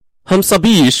हम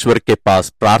सभी ईश्वर के पास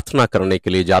प्रार्थना करने के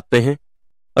लिए जाते हैं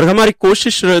और हमारी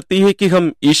कोशिश रहती है कि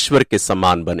हम ईश्वर के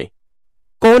समान बने।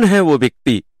 कौन है वो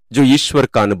व्यक्ति जो ईश्वर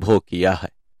का अनुभव किया है?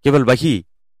 केवल वही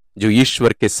जो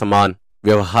ईश्वर के समान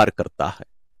व्यवहार करता है,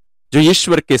 जो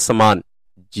ईश्वर के समान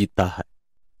जीता है।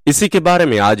 इसी के बारे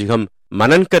में आज हम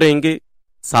मनन करेंगे,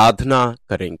 साधना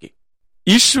करेंगे।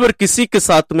 ईश्वर किसी के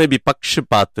साथ में भी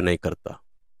पक्षपात नहीं करता,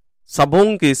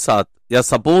 सबों के साथ या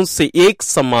सबों से एक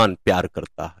समान प्यार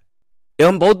करता है। ये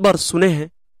हम बहुत बार सुने हैं,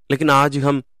 लेकिन आज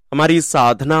हम हमारी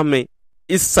साधना में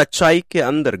इस सच्चाई के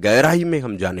अंदर गहराई में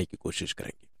हम जाने की कोशिश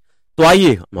करेंगे। तो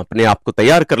आइए हम अपने आप को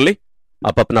तैयार कर ले।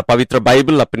 आप अपना पवित्र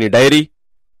बाइबल, अपनी डायरी,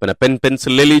 अपना पेन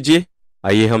पेंसिल ले लीजिए।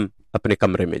 आइए हम अपने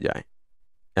कमरे में जाएं,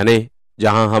 यानी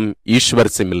जहां हम ईश्वर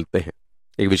से मिलते हैं।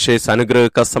 एक विशेष अनुग्रह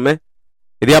का समय।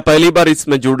 यदि आप पहली बार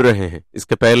इसमें जुड़ रहे हैं,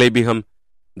 इसके पहले भी हम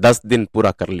 10 दिन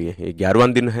पूरा कर लिए हैं,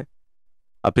 11वां दिन है।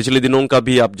 अब पिछले दिनों का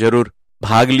भी आप जरूर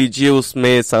भाग लीजिए,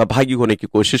 उसमें सहभागी होने की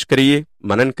कोशिश करिए,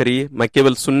 मनन करिए। मैं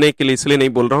केवल सुनने के लिए इसलिए नहीं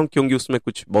बोल रहा हूं क्योंकि उसमें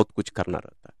बहुत कुछ करना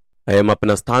रहता है। हम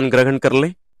अपना स्थान ग्रहण कर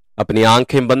लें, अपनी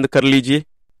आंखें बंद कर लीजिए,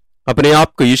 अपने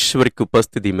आप को ईश्वर की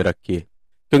उपस्थिति में रखिए,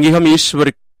 क्योंकि हम ईश्वर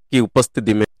की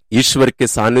उपस्थिति में, ईश्वर के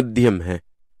सानिध्य में हैं।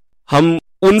 हम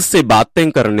उनसे बातें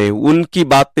करने, उनकी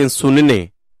बातें सुनने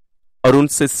और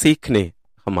उनसे सीखने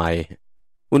हम आए हैं,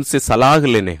 उनसे सलाह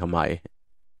लेने हम आए हैं।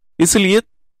 इसलिए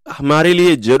हमारे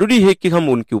लिए जरूरी है कि हम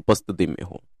उनकी उपस्थिति में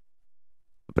हों।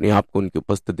 अपने आप को उनकी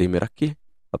उपस्थिति में रखिए,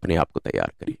 अपने आप को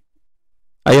तैयार करिए।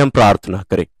 आइए हम प्रार्थना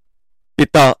करें।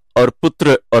 पिता और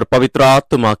पुत्र और पवित्र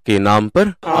आत्मा के नाम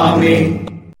पर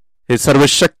आमीन। हे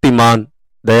सर्वशक्तिमान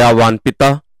दयावान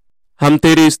पिता, हम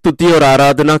तेरी स्तुति और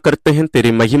आराधना करते हैं,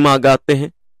 तेरी महिमा गाते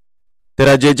हैं,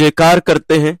 तेरा जय जयकार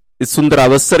करते हैं इस सुंदर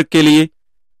अवसर के लिए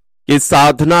कि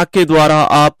साधना के द्वारा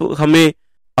आप हमें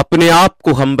अपने आप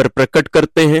को हम पर प्रकट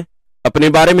करते हैं, अपने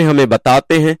बारे में हमें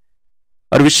बताते हैं,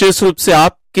 और विशेष रूप से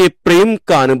आपके प्रेम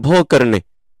का अनुभव करने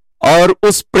और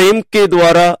उस प्रेम के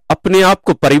द्वारा अपने आप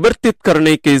को परिवर्तित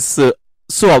करने के इस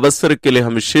अवसर के लिए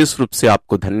हम विशेष रूप से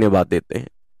आपको धन्यवाद देते हैं।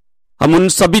 हम उन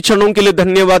सभी क्षणों के लिए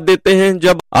धन्यवाद देते हैं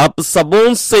जब आप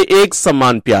सबों से एक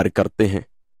समान प्यार करते हैं।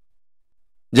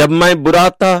 जब मैं बुरा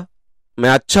था, मैं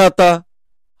अच्छा था,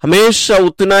 हमेशा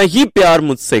उतना ही प्यार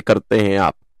मुझसे करते हैं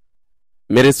आप।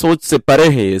 मेरे सोच से परे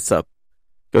है ये सब,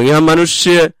 क्योंकि हम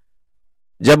मनुष्य,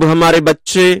 जब हमारे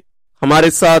बच्चे हमारे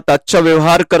साथ अच्छा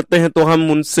व्यवहार करते हैं तो हम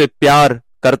उनसे प्यार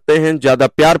करते हैं, ज्यादा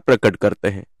प्यार प्रकट करते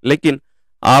हैं। लेकिन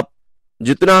आप,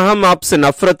 जितना हम आपसे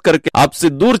नफरत करके आपसे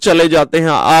दूर चले जाते हैं,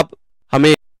 आप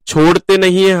हमें छोड़ते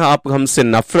नहीं हैं, आप हमसे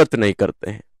नफरत नहीं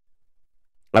करते हैं।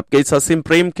 आपके इस असीम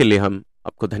प्रेम के लिए हम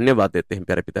आपको धन्यवाद देते हैं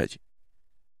प्यारे पिताजी।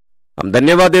 हम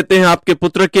धन्यवाद देते हैं आपके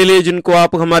पुत्र के लिए, जिनको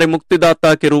आप हमारे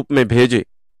मुक्तिदाता के रूप में भेजे।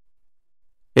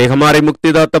 हे हमारे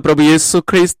मुक्तिदाता प्रभु यीशु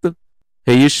ख्रिस्त,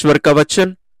 हे ईश्वर का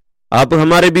वचन, आप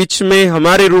हमारे बीच में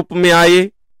हमारे रूप में आए,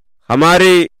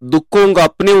 हमारे दुखों को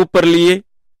अपने ऊपर लिए,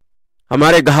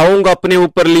 हमारे घावों को अपने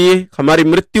ऊपर लिए, हमारी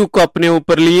मृत्यु को अपने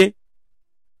ऊपर लिए।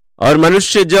 और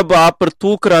मनुष्य जब आप पर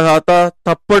थूक रहा था,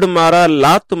 थप्पड़ मारा,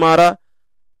 लात मारा,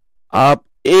 आप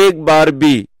एक बार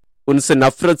भी उनसे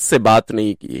नफरत से बात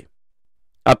नहीं किए।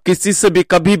 आप किसी से भी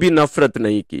कभी भी नफरत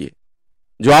नहीं किए।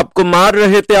 जो आपको मार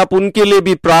रहे थे, आप उनके लिए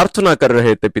भी प्रार्थना कर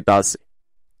रहे थे पिता से।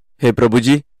 हे प्रभु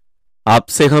जी,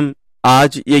 आपसे हम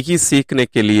आज यही सीखने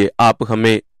के लिए आप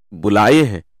हमें बुलाए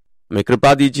हैं। हमें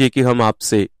कृपा दीजिए कि हम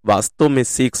आपसे वास्तव में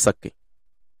सीख सके,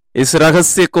 इस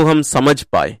रहस्य को हम समझ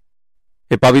पाए।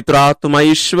 हे पवित्र आत्मा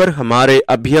ईश्वर, हमारे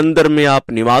अभ्यंतर में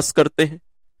आप निवास करते हैं,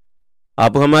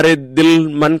 आप हमारे दिल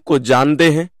मन को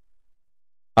जानते हैं।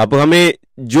 आप हमें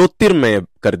ज्योतिर्मय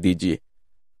कर दीजिए,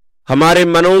 हमारे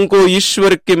मनों को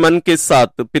ईश्वर के मन के साथ,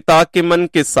 पिता के मन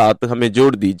के साथ हमें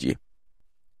जोड़ दीजिए।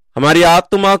 हमारी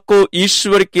आत्मा को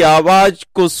ईश्वर की आवाज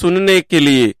को सुनने के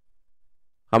लिए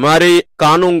हमारे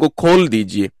कानों को खोल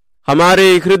दीजिए,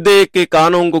 हमारे हृदय के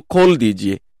कानों को खोल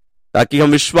दीजिए, ताकि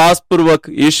हम विश्वास पूर्वक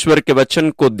ईश्वर के वचन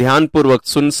को ध्यान पूर्वक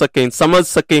सुन सकें, समझ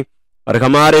सकें, और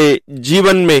हमारे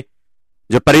जीवन में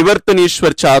जो परिवर्तन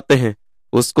ईश्वर चाहते हैं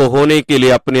उसको होने के लिए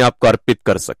अपने आप को अर्पित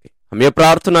कर सके। हम ये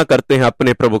प्रार्थना करते हैं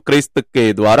अपने प्रभु क्रिस्त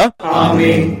के द्वारा,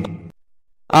 आमीन।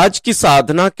 आज की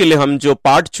साधना के लिए हम जो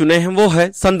पाठ चुने हैं वो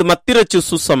है संत मत्ती रचित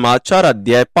सुसमाचार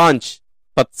अध्याय 5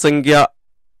 पद संख्या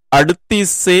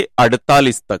 38 से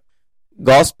 48 तक।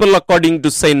 Gospel according to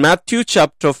Saint Matthew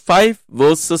chapter 5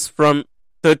 versus from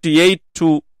 38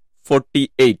 to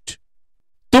 48।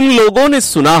 तुम लोगों ने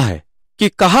सुना है कि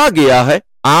कहा गया है,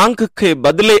 आंख के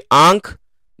बदले आंख,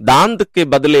 दांत के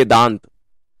बदले दांत।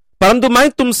 परंतु मैं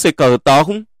तुमसे कहता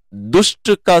हूं,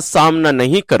 दुष्ट का सामना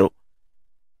नहीं करो।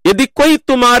 यदि कोई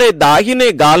तुम्हारे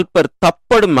दाहिने गाल पर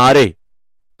थप्पड़ मारे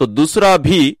तो दूसरा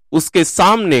भी उसके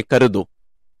सामने कर दो।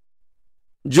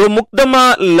 जो मुकदमा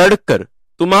लड़कर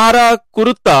तुम्हारा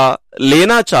कुर्ता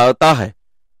लेना चाहता है,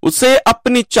 उसे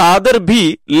अपनी चादर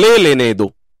भी ले लेने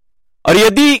दो। और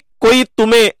यदि कोई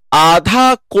तुम्हें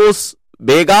आधा कोस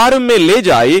बेगार में ले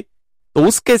जाए, तो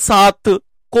उसके साथ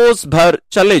कोस भर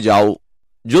चले जाओ।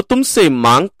 जो तुमसे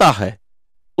मांगता है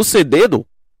उसे दे दो,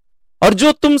 और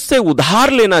जो तुमसे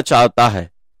उधार लेना चाहता है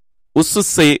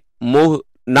उससे मोह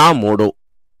ना मोड़ो।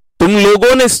 तुम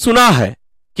लोगों ने सुना है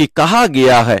कि कहा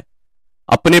गया है,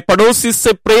 अपने पड़ोसी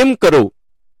से प्रेम करो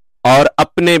और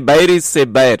अपने बैरी से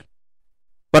बैर।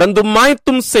 परंतु मैं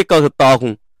तुमसे कहता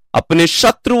हूं, अपने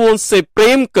शत्रुओं से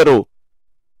प्रेम करो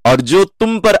और जो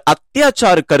तुम पर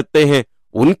अत्याचार करते हैं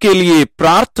उनके लिए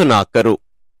प्रार्थना करो।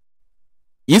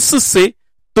 इससे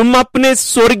तुम अपने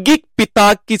स्वर्गिक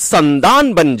पिता की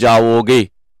संतान बन जाओगे,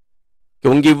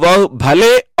 क्योंकि वह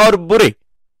भले और बुरे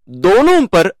दोनों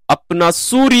पर अपना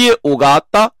सूर्य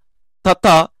उगाता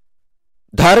तथा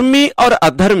धर्मी और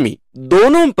अधर्मी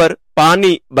दोनों पर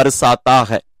पानी बरसाता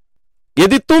है।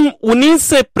 यदि तुम उन्हीं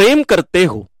से प्रेम करते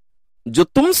हो जो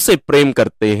तुमसे प्रेम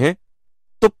करते हैं,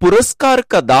 तो पुरस्कार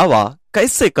का दावा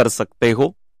कैसे कर सकते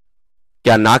हो?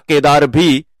 क्या नाकेदार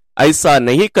भी ऐसा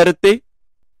नहीं करते?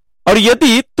 और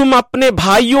यदि तुम अपने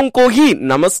भाइयों को ही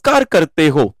नमस्कार करते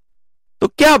हो, तो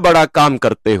क्या बड़ा काम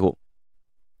करते हो?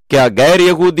 क्या गैर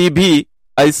यहूदी भी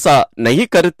ऐसा नहीं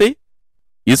करते?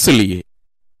 इसलिए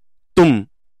तुम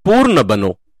पूर्ण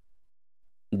बनो,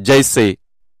 जैसे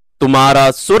तुम्हारा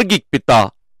स्वर्गिक पिता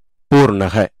पूर्ण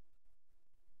है।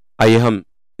 आइए हम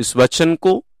इस वचन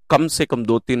को कम से कम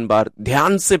 2-3 बार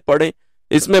ध्यान से पढ़ें।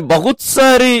 इसमें बहुत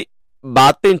सारी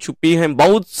बातें छुपी हैं,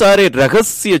 बहुत सारे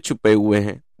रहस्य छुपे हुए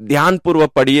हैं।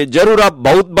 ध्यानपूर्वक पढ़िए। जरूर आप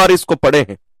बहुत बार इसको पढ़े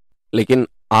हैं, लेकिन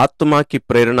आत्मा की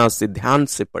प्रेरणा से ध्यान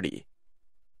से पढ़िए।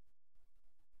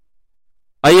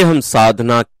 आइए हम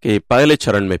साधना के पहले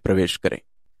चरण में प्रवेश करें।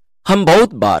 हम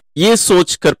बहुत बार ये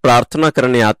सोचकर प्रार्थना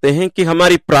करने आते हैं कि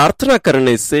हमारी प्रार्थना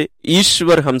करने से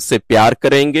ईश्वर हमसे प्यार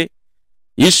करेंगे,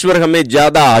 ईश्वर हमें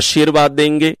ज्यादा आशीर्वाद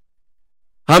देंगे,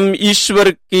 हम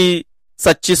ईश्वर की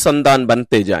सच्ची संतान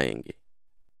बनते जाएंगे।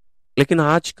 लेकिन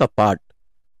आज का पाठ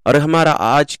और हमारा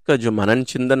आज का जो मनन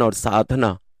चिंतन और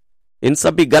साधना, इन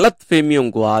सभी गलत फहमियों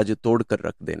को आज तोड़कर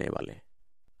रख देने वाले हैं।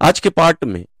 आज के पाठ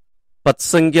में पद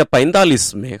संख्या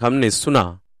 45 में हमने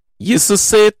सुना,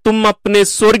 इससे तुम अपने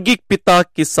स्वर्गिक पिता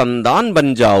की संतान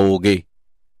बन जाओगे,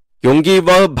 क्योंकि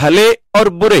वह भले और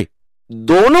बुरे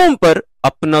दोनों पर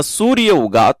अपना सूर्य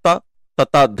उगाता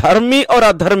तथा धर्मी और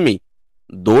अधर्मी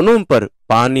दोनों पर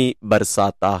पानी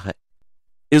बरसाता है।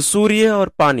 इस सूर्य और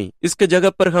पानी, इसके जगह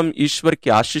पर हम ईश्वर की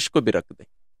आशीष को भी रख दें।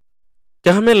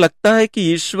 क्या हमें लगता है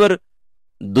कि ईश्वर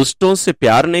दुष्टों से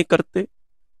प्यार नहीं करते?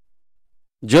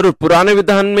 जरूर पुराने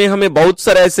विधान में हमें बहुत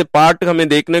सारे ऐसे पाठ हमें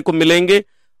देखने को मिलेंगे,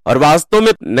 और वास्तव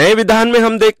में नए विधान में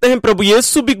हम देखते हैं प्रभु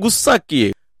यीशु भी गुस्सा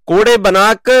किए, कोड़े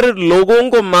बनाकर लोगों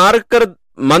को मारकर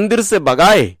मंदिर से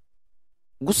भगाए,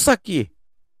 गुस्सा किए,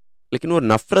 लेकिन वो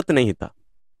नफरत नहीं था।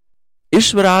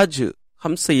 ईश्वर आज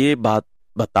हमसे ये बात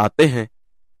बताते हैं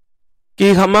कि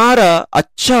हमारा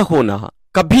अच्छा होना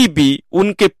कभी भी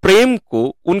उनके प्रेम को,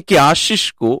 उनके आशीष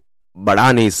को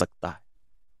बढ़ा नहीं सकता है।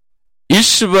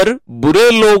 ईश्वर बुरे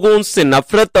लोगों से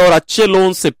नफरत और अच्छे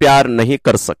लोगों से प्यार नहीं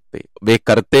कर सकते, वे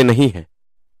करते नहीं हैं।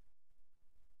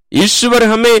 ईश्वर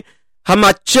हमें, हम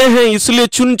अच्छे हैं इसलिए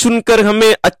चुन चुनकर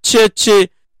हमें अच्छे अच्छे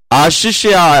आशीष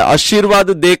या आशीर्वाद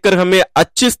देकर हमें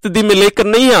अच्छी स्थिति में लेकर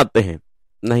नहीं आते हैं,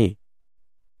 नहीं।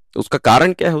 उसका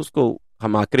कारण क्या है उसको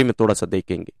हम आखिरी में थोड़ा सा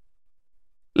देखेंगे।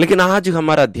 लेकिन आज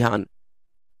हमारा ध्यान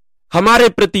हमारे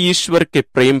प्रति ईश्वर के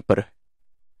प्रेम पर है।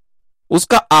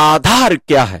 उसका आधार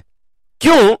क्या है?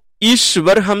 क्यों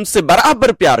ईश्वर हमसे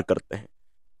बराबर प्यार करते हैं?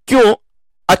 क्यों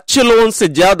अच्छे लोगों से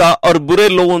ज्यादा और बुरे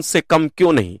लोगों से कम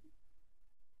क्यों नहीं?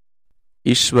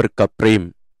 ईश्वर का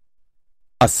प्रेम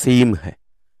असीम है,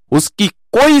 उसकी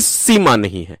कोई सीमा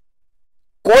नहीं है,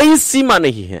 कोई सीमा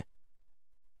नहीं है।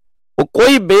 वो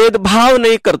कोई भेदभाव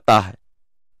नहीं करता है,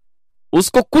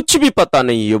 उसको कुछ भी पता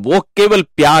नहीं है, वो केवल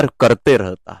प्यार करते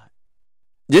रहता है।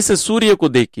 जैसे सूर्य को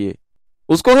देखिए,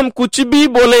 उसको हम कुछ भी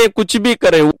बोले, कुछ भी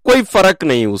करें, कोई फर्क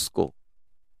नहीं उसको,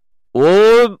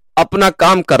 वो अपना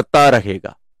काम करता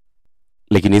रहेगा।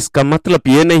 लेकिन इसका मतलब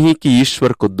यह नहीं कि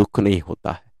ईश्वर को दुख नहीं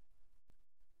होता है।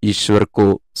 ईश्वर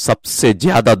को सबसे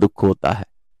ज्यादा दुख होता है,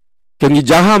 क्योंकि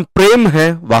जहां प्रेम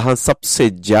है वहां सबसे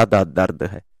ज्यादा दर्द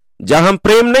है। जहां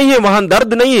प्रेम नहीं है वहां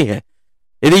दर्द नहीं है।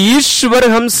 यदि ईश्वर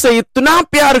हमसे इतना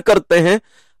प्यार करते हैं,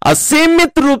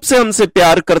 असीमित रूप से हमसे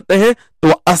प्यार करते हैं, तो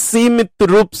असीमित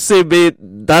रूप से वे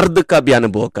दर्द का भी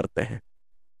अनुभव करते हैं।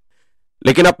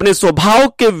 लेकिन अपने स्वभाव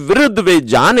के विरुद्ध वे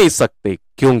जा नहीं सकते,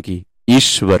 क्योंकि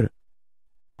ईश्वर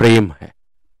प्रेम है।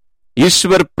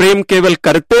 ईश्वर प्रेम केवल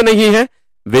करते नहीं है,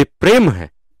 वे प्रेम है।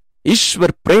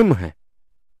 ईश्वर प्रेम है।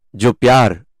 जो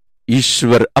प्यार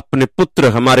ईश्वर अपने पुत्र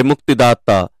हमारे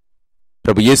मुक्तिदाता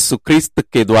प्रभु यीशु क्रिस्त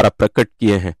के द्वारा प्रकट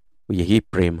किए हैं, यही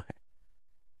प्रेम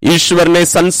है। ईश्वर ने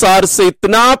संसार से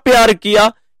इतना प्यार किया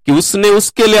कि उसने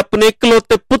उसके लिए अपने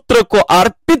इकलौते पुत्र को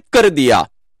अर्पित कर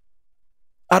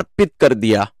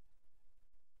दिया।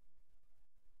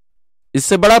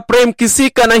 इससे बड़ा प्रेम किसी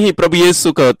का नहीं। प्रभु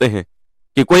यीशु कहते हैं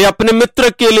कि कोई अपने मित्र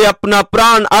के लिए अपना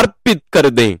प्राण अर्पित कर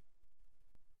दे।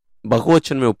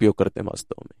 बहुवचन में उपयोग करते हैं।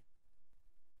 वास्तव में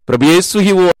प्रभु यीशु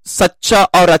ही वो सच्चा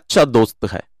और अच्छा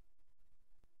दोस्त है,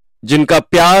 जिनका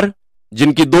प्यार,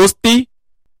 जिनकी दोस्ती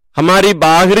हमारी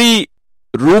बाहरी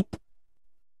रूप,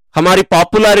 हमारी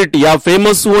पॉपुलैरिटी या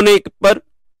फेमस होने पर,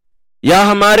 या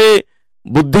हमारे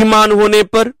बुद्धिमान होने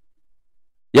पर,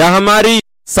 या हमारी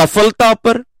सफलता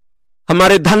पर,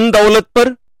 हमारे धन दौलत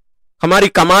पर, हमारी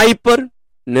कमाई पर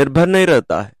निर्भर नहीं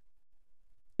रहता है।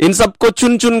 इन सबको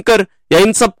चुन चुनकर या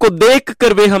इन सबको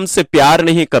देखकर वे हमसे प्यार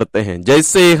नहीं करते हैं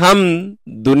जैसे हम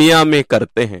दुनिया में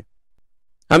करते हैं।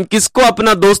 हम किसको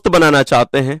अपना दोस्त बनाना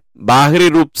चाहते हैं? बाहरी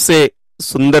रूप से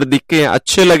सुंदर दिखे,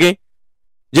 अच्छे लगे,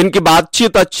 जिनकी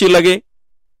बातचीत अच्छी लगे,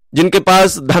 जिनके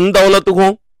पास धन दौलत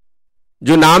हो,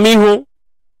 जो नामी हो।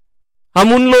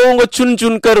 हम उन लोगों को चुन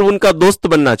चुनकर उनका दोस्त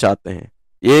बनना चाहते हैं।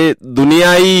 ये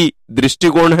दुनियाई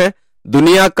दृष्टिकोण है,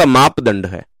 दुनिया का मापदंड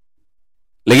है।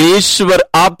 लेकिन ईश्वर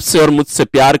आपसे और मुझसे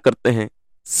प्यार करते हैं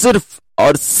सिर्फ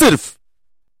और सिर्फ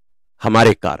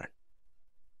हमारे कारण,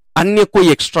 अन्य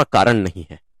कोई एक्स्ट्रा कारण नहीं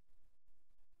है।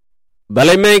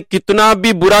 भले मैं कितना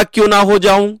भी बुरा क्यों ना हो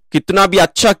जाऊं, कितना भी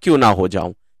अच्छा क्यों ना हो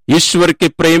जाऊं, ईश्वर के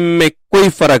प्रेम में कोई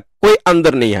फर्क, कोई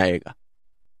अंदर नहीं आएगा।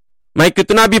 मैं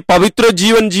कितना भी पवित्र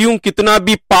जीवन जीऊं, कितना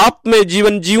भी पाप में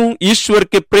जीवन जीऊं, ईश्वर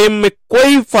के प्रेम में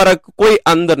कोई फर्क, कोई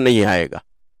अंदर नहीं आएगा।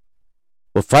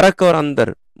 वो फर्क और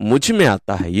अंदर मुझ में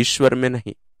आता है, ईश्वर में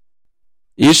नहीं।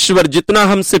 ईश्वर जितना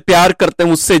हमसे प्यार करते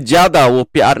हैं उससे ज्यादा वो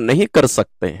प्यार नहीं कर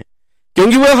सकते हैं,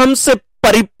 क्योंकि वो हमसे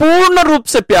परिपूर्ण रूप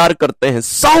से प्यार करते हैं,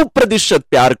 100%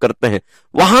 प्यार करते हैं।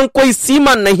 वहां कोई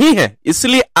सीमा नहीं है,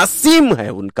 इसलिए असीम है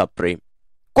उनका प्रेम,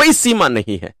 कोई सीमा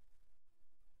नहीं है।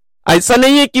 ऐसा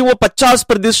नहीं है कि वो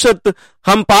 50%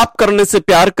 हम पाप करने से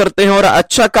प्यार करते हैं और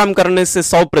अच्छा काम करने से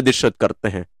 100% करते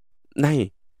हैं। नहीं,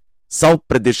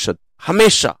 100%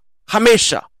 हमेशा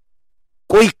हमेशा,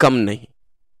 कोई कम नहीं।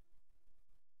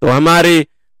 तो हमारे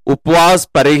उपवास,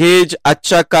 परहेज,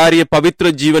 अच्छा कार्य,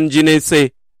 पवित्र जीवन जीने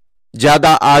से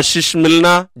ज्यादा आशीष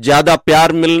मिलना, ज्यादा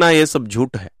प्यार मिलना, यह सब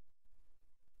झूठ है।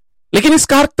 लेकिन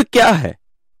इसका अर्थ क्या है?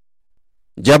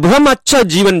 जब हम अच्छा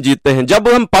जीवन जीते हैं, जब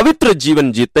हम पवित्र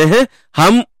जीवन जीते हैं,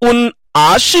 हम उन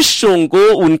आशीषों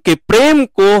को, उनके प्रेम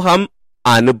को हम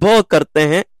अनुभव करते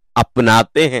हैं,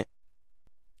 अपनाते हैं।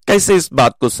 कैसे इस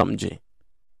बात को समझें?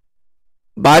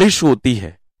 बारिश होती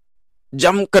है,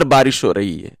 जमकर बारिश हो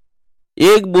रही है,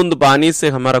 एक बूंद पानी से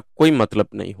हमारा कोई मतलब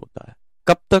नहीं होता है।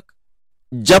 कब तक?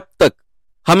 जब तक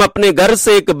हम अपने घर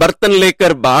से एक बर्तन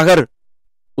लेकर बाहर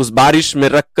उस बारिश में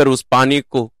रखकर उस पानी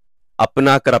को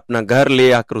अपना कर अपना घर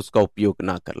ले आकर उसका उपयोग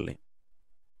ना कर लें।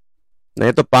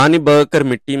 नहीं तो पानी बहकर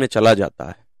मिट्टी में चला जाता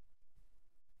है।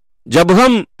 जब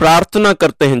हम प्रार्थना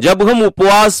करते हैं, जब हम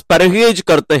उपवास, परहेज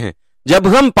करते हैं, जब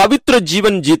हम पवित्र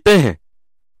जीवन जीते हैं,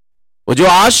 वो जो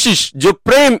आशीष, जो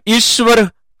प्रेम ईश्वर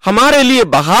हमारे लिए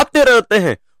बहाते रहते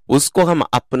हैं, उसको हम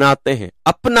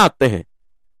अपनाते हैं।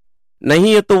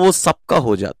 नहीं है तो वो सबका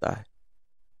हो जाता है।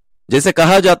 जैसे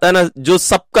कहा जाता है ना, जो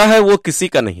सबका है वो किसी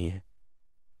का नहीं है।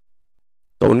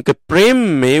 तो उनके प्रेम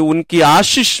में, उनकी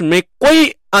आशीष में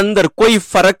कोई अंदर कोई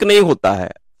फर्क नहीं होता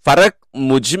है, फर्क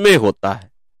मुझ में होता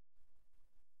है।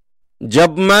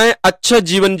 जब मैं अच्छा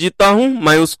जीवन जीता हूं,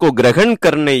 मैं उसको ग्रहण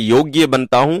करने योग्य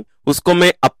बनता हूं, उसको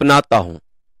मैं अपनाता हूं।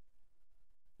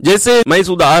 जैसे मैं इस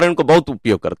उदाहरण को बहुत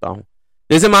उपयोग करता हूं।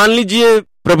 जैसे मान लीजिए,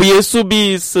 प्रभु यीशु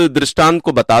भी इस दृष्टांत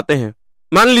को बताते हैं।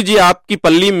 मान लीजिए आपकी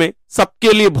पल्ली में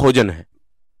सबके लिए भोजन है,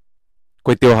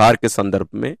 कोई त्योहार के संदर्भ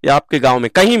में या आपके गांव में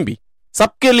कहीं भी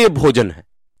सबके लिए भोजन है।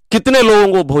 कितने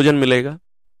लोगों को भोजन मिलेगा?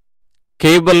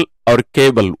 केवल और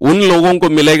केवल उन लोगों को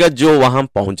मिलेगा जो वहां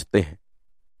पहुंचते हैं।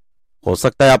 हो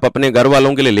सकता है आप अपने घर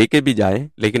वालों के लिए लेके भी जाएं,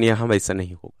 लेकिन यहां वैसा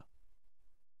नहीं होगा।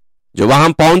 जो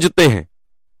वहां पहुंचते हैं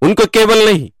उनको केवल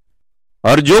नहीं,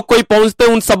 और जो कोई पहुंचते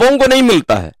हैं उन सबों को नहीं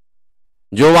मिलता है।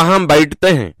 जो वहां बैठते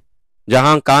हैं,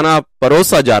 जहां खाना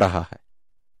परोसा जा रहा है,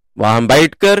 वहां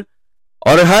बैठकर,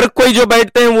 और हर कोई जो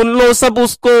बैठते हैं उन लोग सब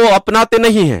उसको अपनाते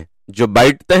नहीं हैं। जो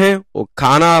बैठते हैं वो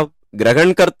खाना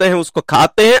ग्रहण करते हैं, उसको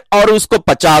खाते हैं और उसको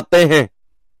पचाते हैं।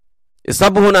 ये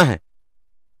सब होना है,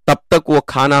 तब तक वो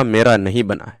खाना मेरा नहीं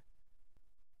बना है।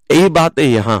 यही बात है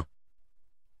यहां।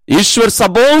 ईश्वर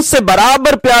सबों से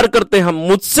बराबर प्यार करते हैं। हम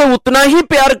मुझसे उतना ही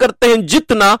प्यार करते हैं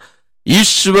जितना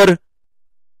ईश्वर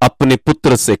अपने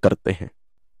पुत्र से करते हैं।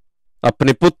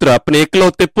 अपने पुत्र, अपने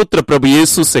इकलौते पुत्र प्रभु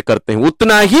यीशु से करते हैं।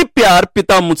 उतना ही प्यार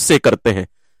पिता मुझसे करते हैं।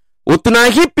 उतना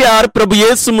ही प्यार प्रभु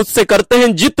यीशु मुझसे करते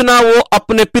हैं जितना वो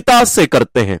अपने पिता से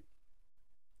करते हैं।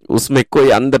 उसमें कोई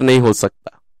अंदर नहीं हो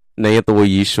सकता, नहीं तो वो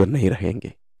ईश्वर नहीं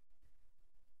रहेंगे।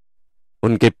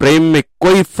 उनके प्रेम में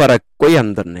कोई फर्क, कोई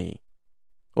अंदर नहीं।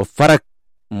 वो फर्क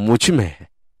मुझ में है।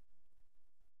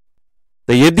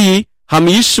 तो यदि हम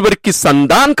ईश्वर की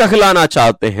संतान कहलाना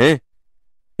चाहते हैं,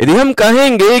 यदि हम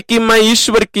कहेंगे कि मैं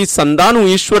ईश्वर की संतान हूं,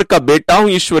 ईश्वर का बेटा हूं,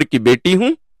 ईश्वर की बेटी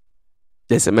हूं,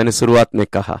 जैसे मैंने शुरुआत में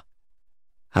कहा,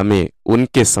 हमें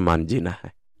उनके समान जीना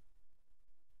है।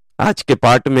 आज के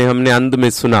पाठ में हमने अंत में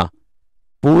सुना,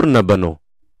 पूर्ण बनो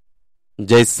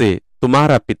जैसे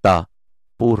तुम्हारा पिता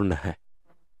पूर्ण है।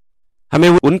 हमें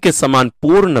उनके समान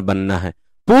पूर्ण बनना है।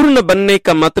 पूर्ण बनने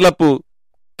का मतलब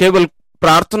केवल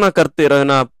प्रार्थना करते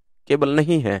रहना केवल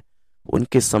नहीं है,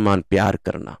 उनके समान प्यार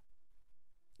करना।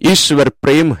 ईश्वर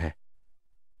प्रेम है।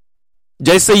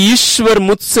 जैसे ईश्वर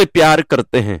मुझसे प्यार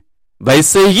करते हैं,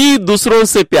 वैसे ही दूसरों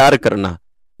से प्यार करना।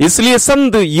 इसलिए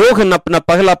संत यूहन्ना अपना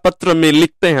पहला पत्र में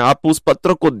लिखते हैं, आप उस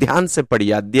पत्र को ध्यान से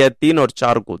पढ़िए, अध्याय 3 और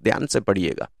 4 को ध्यान से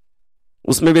पढ़िएगा।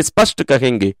 उसमें वे स्पष्ट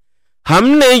कहेंगे,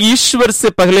 हमने ईश्वर से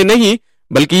पहले नहीं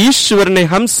बल्कि ईश्वर ने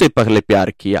हमसे पहले प्यार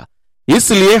किया,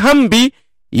 इसलिए हम भी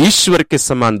ईश्वर के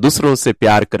समान दूसरों से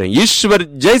प्यार करें। ईश्वर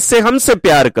जैसे हमसे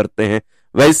प्यार करते हैं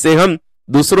वैसे हम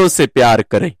दूसरों से प्यार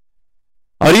करें,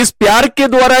 और इस प्यार के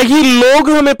द्वारा ही लोग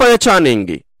हमें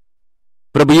पहचानेंगे।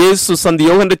 प्रभु यीशु संत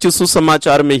यूहन्ना रचित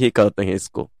सुसमाचार में ही कहते हैं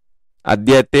इसको,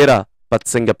 अध्याय 13 पद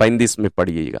संख्या 35 में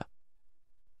पढ़िएगा।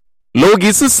 लोग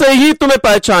इससे ही तुम्हें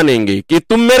पहचानेंगे कि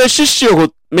तुम मेरे शिष्य हो,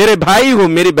 मेरे भाई हो,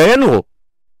 मेरी बहन हो।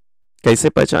 कैसे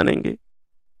पहचानेंगे?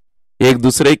 एक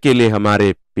दूसरे के लिए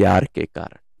हमारे प्यार के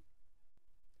कारण।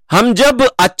 हम जब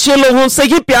अच्छे लोगों से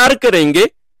ही प्यार करेंगे,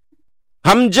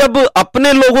 हम जब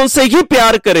अपने लोगों से ही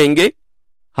प्यार करेंगे,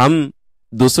 हम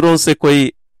दूसरों से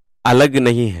कोई अलग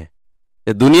नहीं है।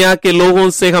 दुनिया के लोगों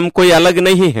से हम कोई अलग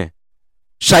नहीं है।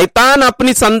 शैतान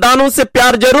अपनी संतानों से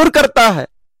प्यार जरूर करता है,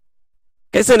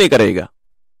 कैसे नहीं करेगा?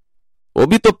 वो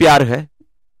भी तो प्यार है।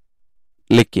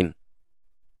 लेकिन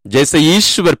जैसे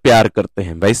ईश्वर प्यार करते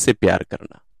हैं वैसे प्यार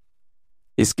करना,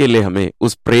 इसके लिए हमें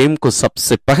उस प्रेम को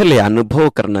सबसे पहले अनुभव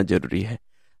करना जरूरी है।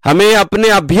 हमें अपने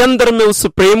अभ्यंतर में उस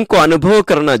प्रेम को अनुभव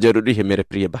करना जरूरी है। मेरे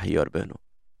प्रिय भाई और बहनों,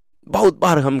 बहुत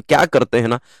बार हम क्या करते हैं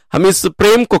ना, हम इस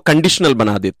प्रेम को कंडीशनल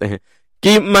बना देते हैं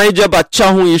कि मैं जब अच्छा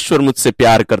हूं ईश्वर मुझसे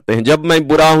प्यार करते हैं, जब मैं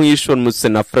बुरा हूं ईश्वर मुझसे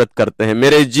नफरत करते हैं।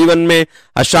 मेरे जीवन में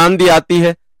अशांति आती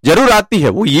है, जरूर आती है,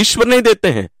 वो ईश्वर नहीं देते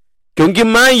हैं, क्योंकि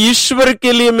मैं ईश्वर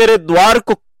के लिए मेरे द्वार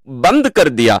को बंद कर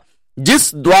दिया।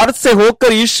 जिस द्वार से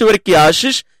होकर ईश्वर की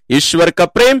आशीष, ईश्वर का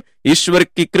प्रेम, ईश्वर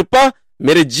की कृपा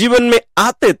मेरे जीवन में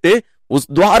आते थे, उस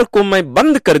द्वार को मैं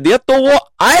बंद कर दिया, तो वो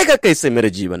आएगा कैसे मेरे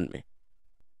जीवन में?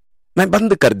 मैं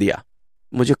बंद कर दिया,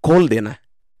 मुझे खोल देना है।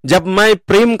 जब मैं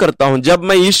प्रेम करता हूं, जब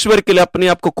मैं ईश्वर के लिए अपने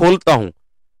आप को खोलता हूं,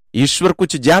 ईश्वर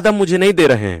कुछ ज्यादा मुझे नहीं दे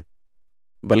रहे हैं,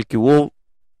 बल्कि वो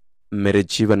मेरे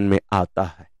जीवन में आता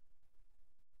है।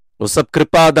 वो सब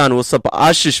कृपादान, वो सब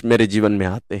आशीष मेरे जीवन में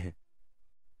आते हैं।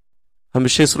 हम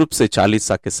विशेष रूप से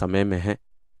चालीसा के समय में हैं।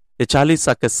 ये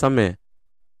चालीसा के समय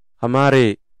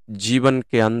हमारे जीवन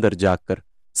के अंदर जाकर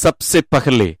सबसे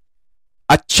पहले,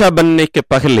 अच्छा बनने के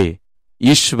पहले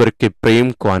ईश्वर के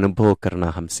प्रेम को अनुभव करना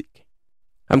हम सीखें।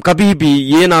 हम कभी भी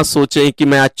ये ना सोचें कि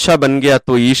मैं अच्छा बन गया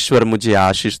तो ईश्वर मुझे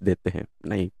आशीष देते हैं।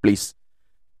 नहीं, प्लीज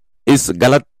इस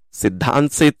गलत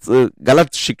सिद्धांत से, इस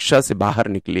गलत शिक्षा से बाहर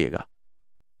निकलिएगा।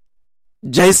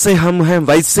 जैसे हम हैं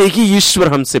वैसे ही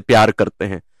ईश्वर हमसे प्यार करते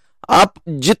हैं। आप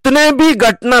जितने भी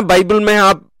घटना बाइबल में,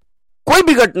 आप कोई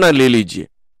भी घटना ले लीजिए,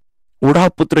 उड़ाव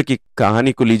पुत्र की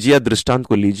कहानी को लीजिए या दृष्टांत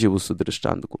को लीजिए, उस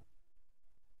दृष्टांत को,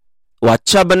 वो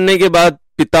अच्छा बनने के बाद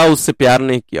पिता उससे प्यार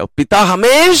नहीं किया, पिता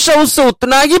हमेशा उससे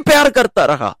उतना ही प्यार करता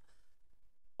रहा।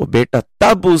 वो बेटा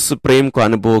तब उस प्रेम को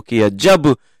अनुभव किया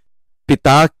जब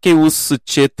पिता के उस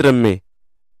क्षेत्र में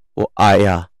वो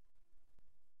आया,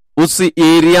 उस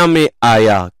एरिया में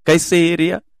आया। कैसे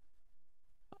एरिया?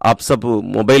 आप सब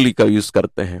मोबाइल का यूज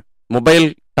करते हैं,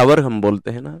 मोबाइल टावर हम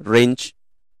बोलते हैं ना, रेंज।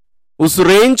 उस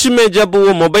रेंज में जब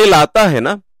वो मोबाइल आता है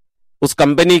ना, उस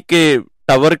कंपनी के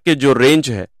टावर के जो रेंज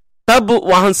है, तब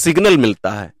वहां सिग्नल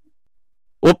मिलता है।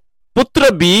 वो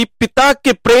पुत्र भी पिता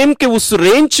के प्रेम के उस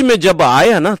रेंज में जब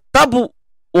आया ना, तब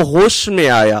वो होश में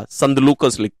आया। संत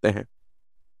लूकस लिखते हैं,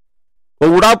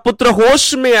 वो उड़ा पुत्र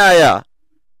होश में आया,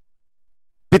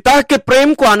 पिता के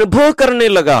प्रेम को अनुभव करने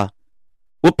लगा,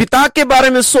 वो पिता के बारे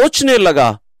में सोचने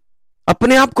लगा,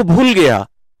 अपने आप को भूल गया।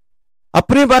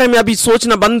 अपने बारे में अभी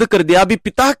सोचना बंद कर दिया, अभी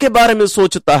पिता के बारे में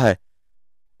सोचता है।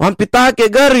 वहां पिता के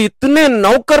घर इतने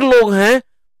नौकर लोग हैं,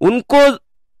 उनको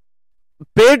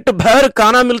पेट भर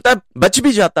खाना मिलता है, बच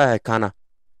भी जाता है खाना,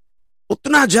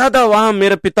 उतना ज्यादा वहां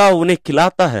मेरा पिता उन्हें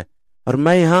खिलाता है, और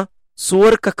मैं यहां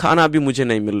सुअर का खाना भी मुझे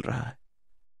नहीं मिल रहा है।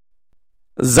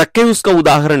 जक्केउस का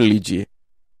उदाहरण लीजिए।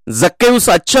 जक्केउस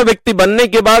अच्छा व्यक्ति बनने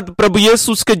के बाद प्रभु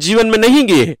यीशु उसके जीवन में नहीं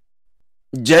गए।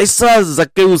 जैसा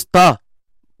जक्केउस था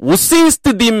उसी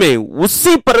स्थिति में,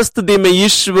 उसी परिस्थिति में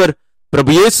ईश्वर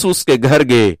प्रभु यीशु उसके घर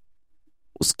गए।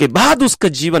 उसके बाद उसका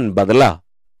जीवन बदला,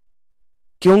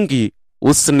 क्योंकि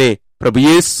उसने प्रभु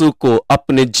यीशु को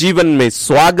अपने जीवन में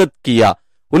स्वागत किया,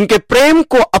 उनके प्रेम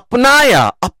को अपनाया।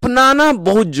 अपनाना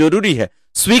बहुत जरूरी है,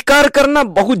 स्वीकार करना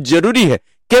बहुत जरूरी है,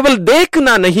 केवल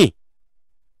देखना नहीं,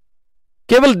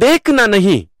 केवल देखना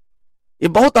नहीं, ये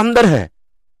बहुत अंदर है।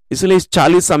 इसलिए इस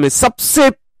 40 में सबसे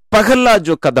पहला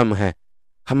जो कदम है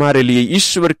हमारे लिए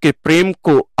ईश्वर के प्रेम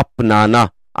को अपनाना,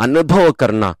 अनुभव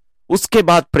करना, उसके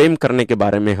बाद प्रेम करने के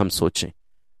बारे में हम सोचें।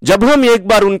 जब हम एक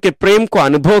बार उनके प्रेम को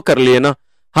अनुभव कर लिए ना,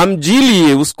 हम जी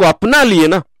लिए, उसको अपना लिए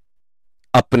ना,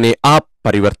 अपने आप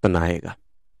परिवर्तन आएगा,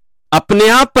 अपने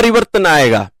आप परिवर्तन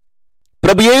आएगा।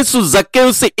 प्रभु यीशु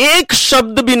जक्केउस से एक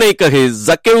शब्द भी नहीं कहे,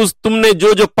 जक्केउस तुमने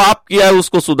जो जो पाप किया है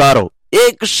उसको सुधारो,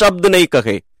 एक शब्द नहीं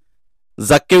कहे।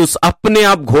 जक्केउस अपने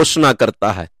आप घोषणा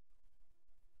करता है,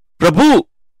 प्रभु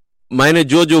मैंने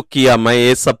जो जो किया मैं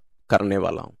ये सब करने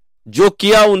वाला हूं, जो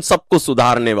किया उन सबको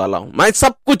सुधारने वाला हूं, मैं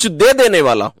सब कुछ दे देने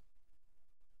वाला हूं,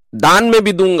 दान में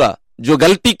भी दूंगा, जो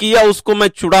गलती किया उसको मैं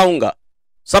छुड़ाऊंगा,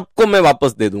 सबको मैं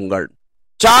वापस दे दूंगा,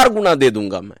 4 गुना दे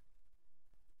दूंगा मैं।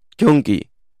 क्योंकि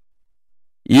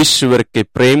ईश्वर के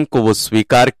प्रेम को वो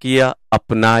स्वीकार किया,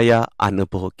 अपनाया,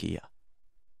 अनुभव किया।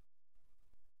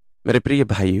 मेरे प्रिय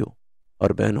भाइयों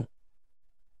और बहनों,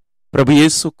 प्रभु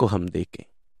यीशु को हम देखें,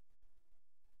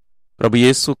 प्रभु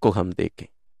यीशु को हम देखें,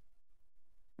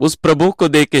 उस प्रभु को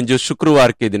देखें जो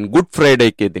शुक्रवार के दिन, गुड फ्राइडे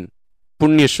के दिन,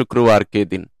 पुण्य शुक्रवार के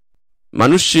दिन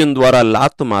मनुष्यों द्वारा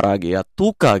लात मारा गया,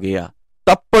 तूका गया,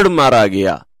 तप्पड़ मारा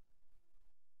गया,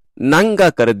 नंगा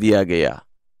कर दिया गया,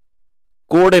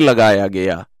 कोड़े लगाया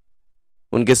गया,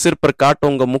 उनके सिर पर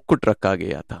कांटों का मुकुट रखा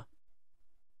गया था।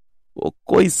 वो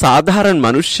कोई साधारण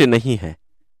मनुष्य नहीं है,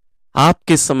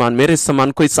 आपके समान मेरे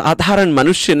समान कोई साधारण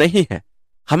मनुष्य नहीं है।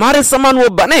 हमारे समान वो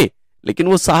बने, लेकिन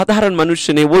वो साधारण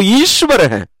मनुष्य नहीं, वो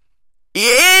ईश्वर है।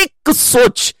 एक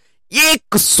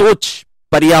सोच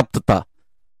पर्याप्त था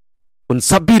उन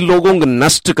सभी लोगों को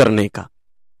नष्ट करने का।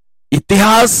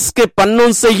 इतिहास के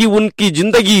पन्नों से ही उनकी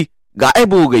जिंदगी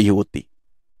गायब हो गई होती।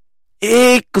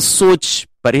 एक सोच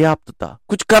पर्याप्त था,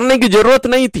 कुछ करने की जरूरत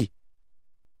नहीं थी।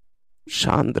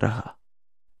 शांत रहा,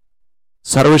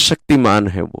 सर्वशक्तिमान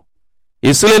है वो,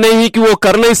 इसलिए नहीं कि वो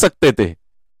कर नहीं सकते थे,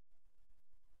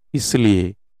 इसलिए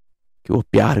कि वो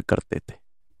प्यार करते थे,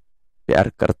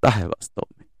 प्यार करता है वास्तव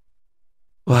में।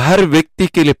 वो हर व्यक्ति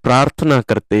के लिए प्रार्थना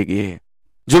करते गए।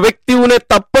 जो व्यक्ति उन्हें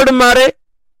तप्पड़ मारे,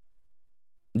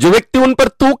 जो व्यक्ति उन पर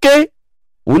थूके,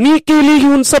 उन्हीं के लिए ही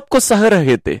उन सबको सह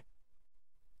रहे थे।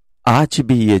 आज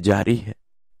भी ये जारी है,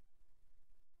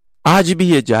 आज भी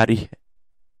ये जारी है।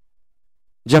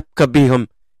 जब कभी हम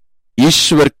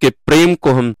ईश्वर के प्रेम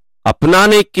को हम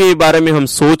अपनाने के बारे में हम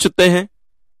सोचते हैं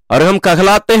और हम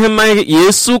कहलाते हैं मैं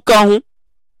यीशु का हूं,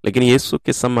 लेकिन यीशु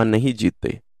के समान नहीं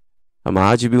जीते, हम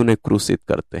आज भी उन्हें क्रूसित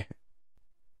करते हैं।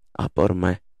 आप और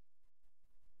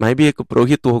मैं भी एक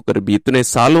पुरोहित होकर भी, इतने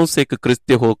सालों से एक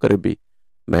क्रिस्ती होकर भी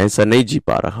मैं ऐसा नहीं जी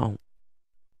पा रहा हूं,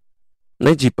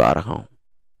 नहीं जी पा रहा हूं।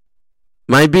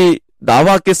 मैं भी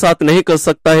दावा के साथ नहीं कर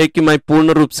सकता है कि मैं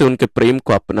पूर्ण रूप से उनके प्रेम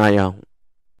को अपनाया हूं।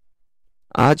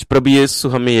 आज प्रभु यीशु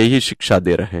हमें यही शिक्षा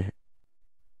दे रहे हैं,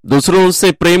 दूसरों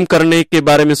से प्रेम करने के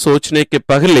बारे में सोचने के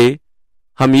पहले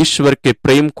हम ईश्वर के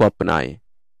प्रेम को अपनाएं,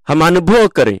 हम अनुभव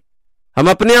करें, हम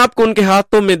अपने आप को उनके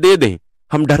हाथों में दे दें।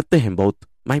 हम डरते हैं बहुत,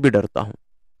 मैं भी डरता हूं।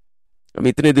 हम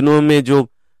इतने दिनों में जो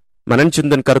मनन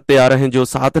चिंतन करते आ रहे हैं, जो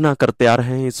साधना करते आ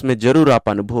रहे हैं, इसमें जरूर आप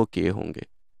अनुभव किए होंगे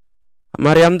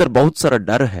हमारे अंदर बहुत सारा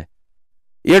डर है।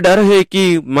 यह डर है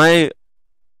कि मैं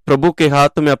प्रभु के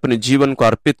हाथ में अपने जीवन को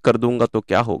अर्पित कर दूंगा तो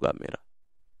क्या होगा मेरा।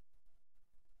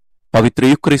 पवित्र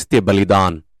यूकरिस्तीय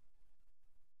बलिदान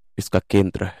इसका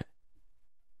केंद्र है।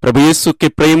 प्रभु यीशु के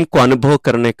प्रेम को अनुभव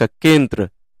करने का केंद्र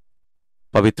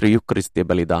पवित्र यूकरिस्तीय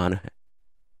बलिदान है।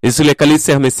 इसलिए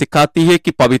कलीसिया हमें सिखाती है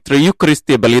कि पवित्र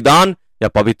यूकरिस्तीय बलिदान या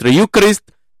पवित्र यूकरिस्त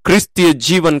क्रिस्तीय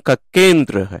जीवन का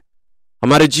केंद्र है,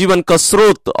 हमारे जीवन का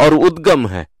स्रोत और उद्गम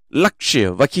है। लक्ष्य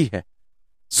वही है,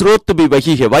 स्रोत भी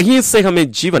वही है, वहीं से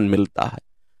हमें जीवन मिलता है।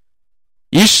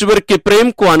 ईश्वर के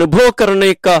प्रेम को अनुभव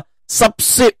करने का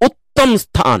सबसे उत्तम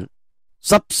स्थान,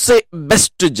 सबसे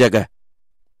बेस्ट जगह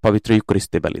पवित्र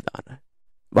यूकरिस्तीय बलिदान है।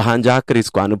 वहां जाकर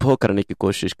इसको अनुभव करने की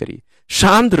कोशिश करिए,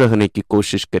 शांत रहने की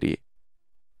कोशिश करिए।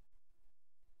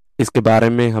 इसके बारे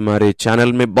में हमारे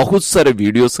चैनल में बहुत सारे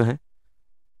वीडियोस हैं।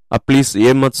 अब प्लीज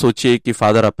ये मत सोचिए कि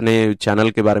फादर अपने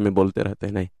चैनल के बारे में बोलते रहते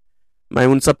हैं, नहीं, मैं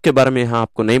उन सब के बारे में यहां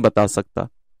आपको नहीं बता सकता।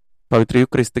 पवित्र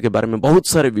यूक्रिस्त के बारे में बहुत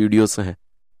सारे वीडियोस हैं,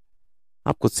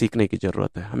 आपको सीखने की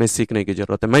जरूरत है, हमें सीखने की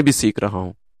जरूरत है। मैं भी सीख रहा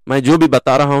हूं, मैं जो भी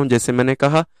बता रहा हूं, जैसे मैंने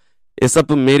कहा, ये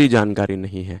सब मेरी जानकारी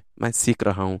नहीं है, मैं सीख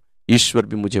रहा हूं, ईश्वर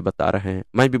भी मुझे बता रहे हैं।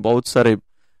 मैं भी बहुत सारे,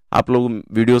 आप लोग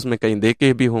वीडियोस में कहीं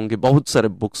देखे भी होंगे, बहुत सारे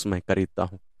बुक्स मैं खरीदता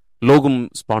हूं, लोग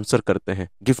स्पॉन्सर करते हैं,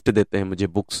 गिफ्ट देते हैं मुझे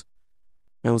बुक्स,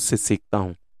 मैं उससे सीखता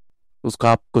हूं। उसको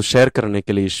आपको शेयर करने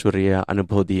के लिए ईश्वर ये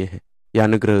अनुभव दिए हैं, ये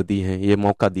अनुग्रह दिए हैं, ये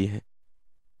मौका दिए हैं,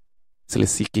 इसलिए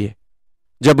सीखिए।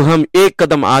 जब हम एक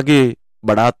कदम आगे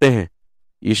बढ़ाते हैं,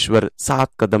 ईश्वर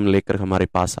 7 कदम लेकर हमारे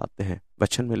पास आते हैं,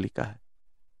 वचन में लिखा है।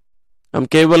 हम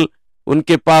केवल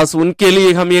उनके पास, उनके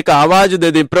लिए हम एक आवाज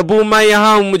दे दें, प्रभु मैं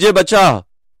यहां हूं, मुझे बचा,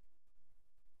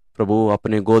 प्रभु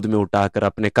अपने गोद में उठाकर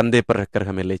अपने कंधे पर रखकर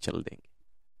हमें ले चल देंगे।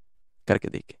 करके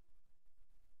देखें।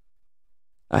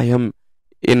 आइए हम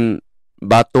इन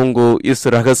बातों को, इस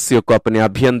रहस्य को अपने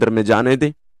अभ्यंतर में जाने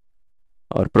दें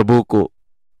और प्रभु को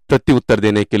प्रत्युत्तर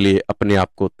देने के लिए अपने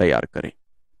आप को तैयार करें।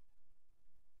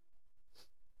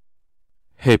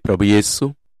 हे प्रभु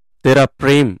यीशु, तेरा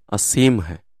प्रेम असीम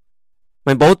है।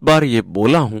 मैं बहुत बार ये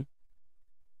बोला हूं,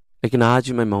 लेकिन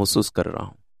आज मैं महसूस कर रहा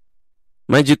हूं,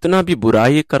 मैं जितना भी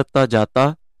बुराई करता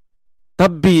जाता,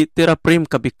 तब भी तेरा प्रेम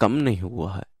कभी कम नहीं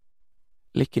हुआ है।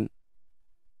 लेकिन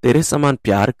तेरे समान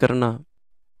प्यार करना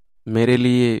मेरे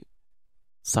लिए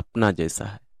सपना जैसा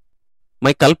है,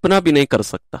 मैं कल्पना भी नहीं कर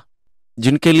सकता।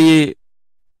 जिनके लिए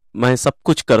मैं सब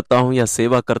कुछ करता हूं या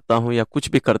सेवा करता हूं या कुछ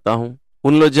भी करता हूं,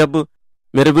 उन लोग जब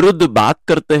मेरे विरुद्ध बात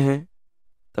करते हैं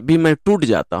तभी मैं टूट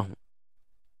जाता हूं,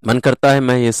 मन करता है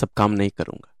मैं ये सब काम नहीं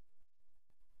करूंगा।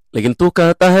 लेकिन तू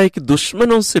कहता है कि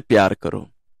दुश्मनों से प्यार करो।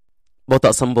 बहुत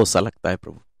असंभव सा लगता है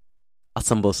प्रभु,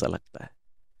 असंभव सा लगता है।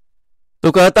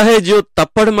 तो कहता है जो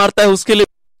थप्पड़ मारता है उसके लिए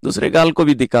दूसरे गाल को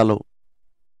भी दिखा लो।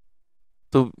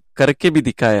 तो करके भी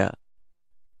दिखाया,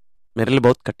 मेरे लिए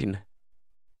बहुत कठिन है।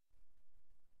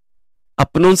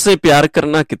 अपनों से प्यार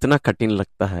करना कितना कठिन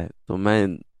लगता है, तो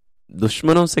मैं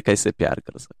दुश्मनों से कैसे प्यार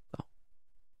कर सकता हूं।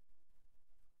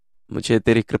 मुझे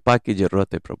तेरी कृपा की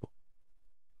जरूरत है प्रभु।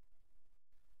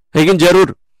 लेकिन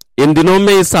जरूर इन दिनों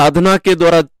में इस साधना के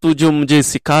द्वारा तू जो मुझे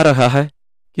सिखा रहा है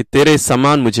कि तेरे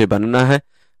समान मुझे बनना है,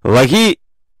 वही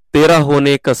तेरा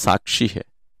होने का साक्षी है।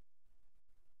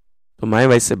 तो मैं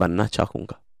वैसे बनना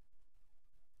चाहूंगा,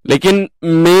 लेकिन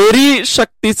मेरी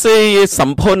शक्ति से ये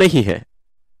संभव नहीं है,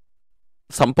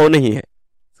 संभव नहीं है,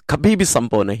 कभी भी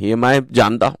संभव नहीं है। मैं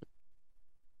जानता हूं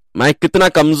मैं कितना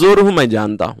कमजोर हूं, मैं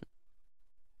जानता हूं।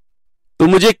 तू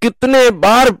मुझे कितने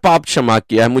बार पाप क्षमा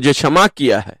किया है, मुझे क्षमा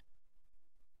किया है।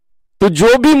 तो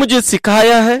जो भी मुझे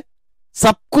सिखाया है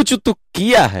सब कुछ तू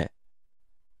किया है,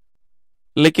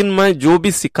 लेकिन मैं जो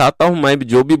भी सिखाता हूं, मैं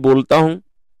जो भी बोलता हूं,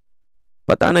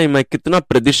 पता नहीं मैं कितना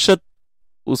प्रतिशत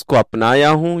उसको अपनाया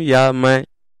हूं या मैं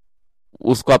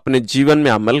उसको अपने जीवन में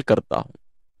अमल करता हूं।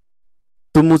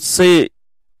 तू मुझसे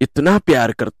इतना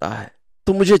प्यार करता है,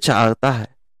 तू मुझे चाहता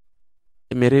है,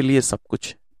 मेरे लिए सब कुछ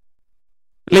है।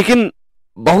 लेकिन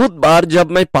बहुत बार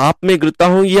जब मैं पाप में गिरता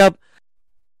हूं या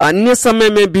अन्य समय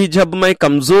में भी जब मैं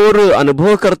कमजोर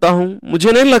अनुभव करता हूं,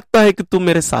 मुझे नहीं लगता है कि तू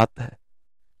मेरे साथ है।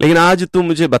 लेकिन आज तू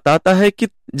मुझे बताता है कि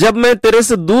जब मैं तेरे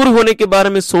से दूर होने के बारे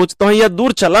में सोचता हूं या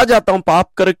दूर चला जाता हूं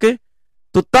पाप करके,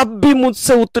 तो तब भी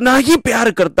मुझसे उतना ही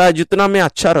प्यार करता है जितना मैं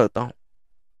अच्छा रहता हूं।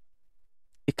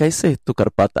 ये कैसे तू कर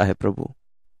पाता है प्रभु?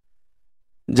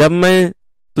 जब मैं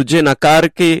तुझे नकार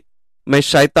के मैं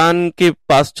शैतान के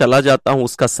पास चला जाता हूं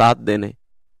उसका साथ देने,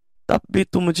 तब भी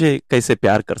तू मुझे कैसे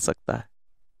प्यार कर सकता है?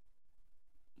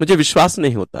 मुझे विश्वास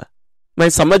नहीं होता, मैं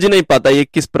समझ नहीं पाता ये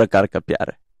किस प्रकार का प्यार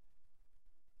है।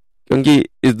 क्योंकि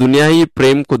इस दुनियाई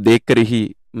प्रेम को देखकर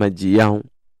ही मैं जिया हूं,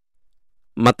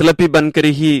 मतलबी बनकर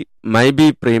ही मैं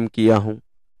भी प्रेम किया हूं।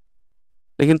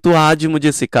 लेकिन तू आज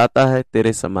मुझे सिखाता है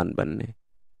तेरे समान बनने।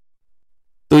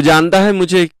 तू जानता है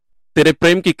मुझे तेरे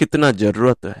प्रेम की कितना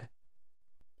जरूरत है।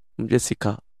 मुझे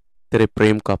सिखा, तेरे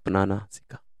प्रेम को अपनाना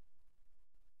सिखा।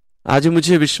 आज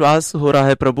मुझे विश्वास हो रहा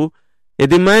है प्रभु,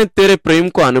 यदि मैं तेरे प्रेम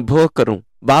को अनुभव करूं,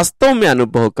 वास्तव में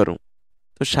अनुभव करूं,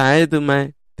 तो शायद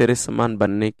मैं तेरे समान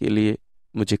बनने के लिए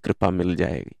मुझे कृपा मिल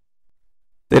जाएगी।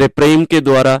 तेरे प्रेम के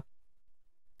द्वारा,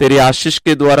 तेरी आशीष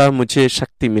के द्वारा मुझे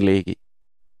शक्ति मिलेगी।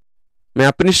 मैं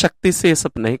अपनी शक्ति से ये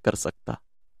सब नहीं कर सकता।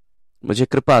 मुझे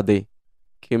कृपा दे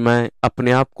कि मैं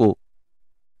अपने आप को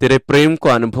तेरे प्रेम को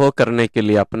अनुभव करने के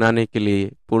लिए, अपनाने के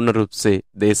लिए पूर्ण रूप से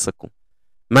दे सकूं।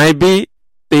 मैं भी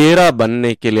तेरा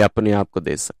बनने के लिए अपने आप को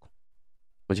दे सकूं।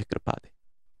 मुझे कृपा दे।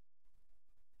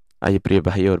 आइए प्रिय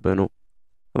भाई और बहनों,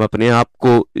 हम अपने आप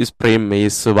को इस प्रेम में,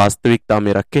 इस वास्तविकता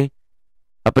में रखें।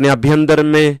 अपने अभ्यंतर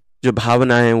में जो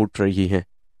भावनाएं उठ रही हैं,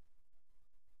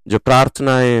 जो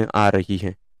प्रार्थनाएं आ रही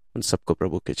हैं, उन सबको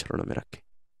प्रभु के चरणों में रखें।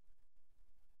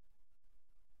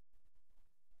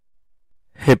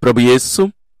 हे प्रभु यीशु,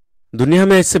 दुनिया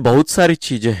में ऐसे बहुत सारी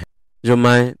चीजें हैं जो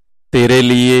मैं तेरे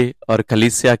लिए और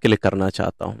कलीसिया के लिए करना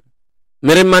चाहता हूं।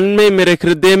 मेरे मन में, मेरे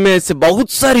हृदय में ऐसे बहुत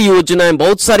सारी योजनाएं,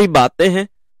 बहुत सारी बातें हैं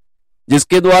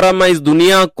जिसके द्वारा मैं इस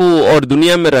दुनिया को और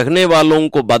दुनिया में रहने वालों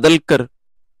को बदलकर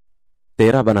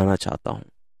तेरा बनाना चाहता हूं।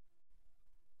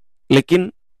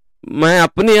 लेकिन मैं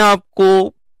अपने आप को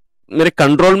मेरे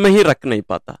कंट्रोल में ही रख नहीं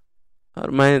पाता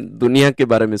और मैं दुनिया के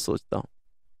बारे में सोचता हूं।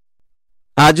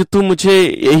 आज तू मुझे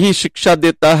यही शिक्षा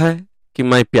देता है कि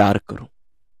मैं प्यार करूं,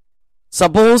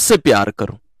 सबों से प्यार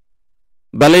करूं,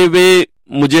 भले वे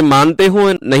मुझे मानते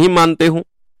हो नहीं मानते हो,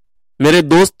 मेरे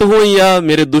दोस्त हो या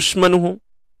मेरे दुश्मन हो,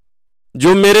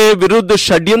 जो मेरे विरुद्ध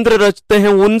षड्यंत्र रचते हैं,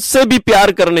 उनसे भी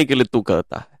प्यार करने के लिए तू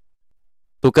कहता है।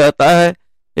 तू कहता है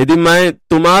यदि मैं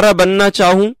तुम्हारा बनना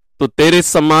चाहूं तो तेरे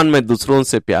समान मैं दूसरों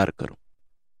से प्यार करूं।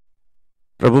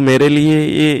 प्रभु, मेरे लिए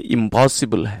ये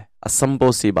इम्पॉसिबल है,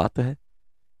 असंभव सी बात है,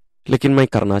 लेकिन मैं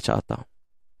करना चाहता हूं।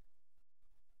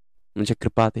 मुझे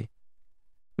कृपा दे,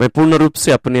 मैं पूर्ण रूप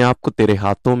से अपने आप को तेरे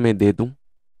हाथों में दे दूं,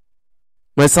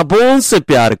 मैं सबों से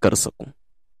प्यार कर सकूं।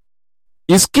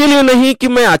 इसके लिए नहीं कि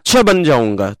मैं अच्छा बन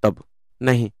जाऊंगा, तब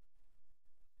नहीं,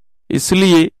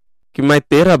 इसलिए कि मैं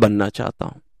तेरा बनना चाहता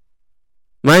हूं।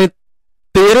 मैं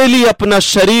तेरे लिए अपना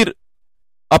शरीर,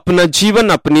 अपना जीवन,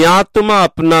 अपनी आत्मा,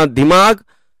 अपना दिमाग,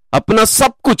 अपना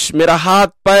सब कुछ, मेरा हाथ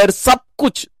पैर, सब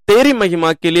कुछ तेरी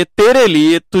महिमा के लिए, तेरे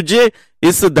लिए, तुझे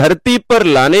इस धरती पर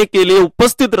लाने के लिए,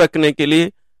 उपस्थित रखने के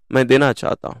लिए मैं देना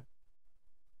चाहता हूं।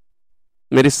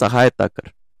 मेरी सहायता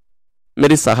कर,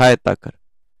 मेरी सहायता कर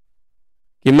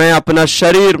कि मैं अपना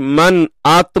शरीर, मन,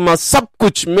 आत्मा, सब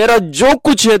कुछ, मेरा जो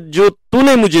कुछ है, जो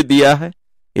तूने मुझे दिया है,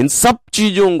 इन सब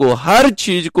चीजों को, हर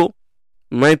चीज को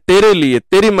मैं तेरे लिए,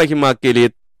 तेरी महिमा के लिए,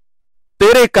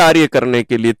 तेरे कार्य करने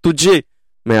के लिए तुझे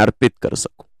मैं अर्पित कर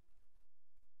सकूं।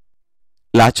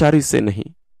 लाचारी से नहीं,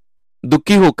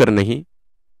 दुखी होकर नहीं,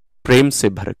 प्रेम से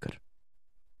भरकर,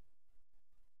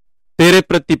 तेरे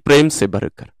प्रति प्रेम से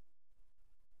भरकर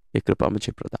ये कृपा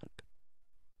मुझे प्रदान कर।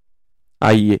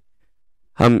 आइए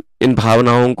हम इन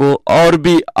भावनाओं को, और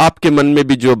भी आपके मन में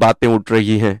भी जो बातें उठ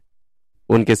रही हैं,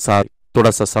 उनके साथ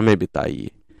थोड़ा सा समय बिताइए।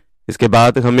 इसके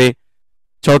बाद हमें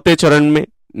चौथे चरण में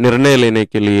निर्णय लेने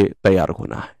के लिए तैयार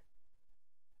होना है।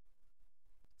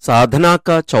 साधना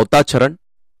का चौथा चरण,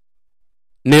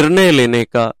 निर्णय लेने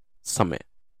का समय।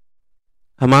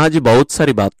 हम आज बहुत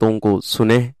सारी बातों को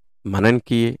सुने, मनन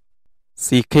किए,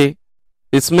 सीखे।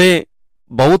 इसमें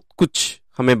बहुत कुछ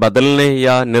हमें बदलने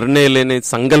या निर्णय लेने,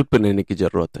 संकल्प लेने की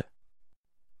जरूरत है।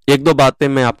 एक दो बातें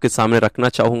मैं आपके सामने रखना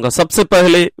चाहूंगा। सबसे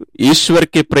पहले ईश्वर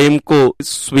के प्रेम को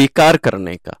स्वीकार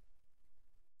करने का,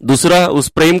 दूसरा उस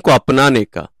प्रेम को अपनाने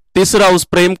का, तीसरा उस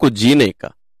प्रेम को जीने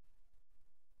का।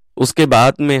 उसके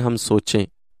बाद में हम सोचें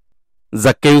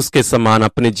जक्केउस के समान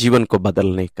अपने जीवन को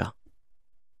बदलने का,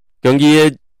 क्योंकि ये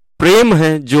प्रेम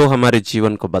है जो हमारे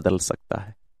जीवन को बदल सकता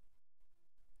है।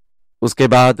 उसके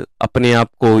बाद अपने आप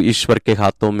को ईश्वर के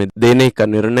हाथों में देने का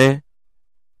निर्णय,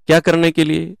 क्या करने के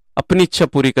लिए? अपनी इच्छा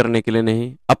पूरी करने के लिए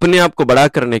नहीं, अपने आप को बड़ा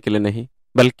करने के लिए नहीं,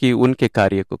 बल्कि उनके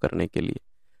कार्य को करने के लिए।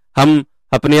 हम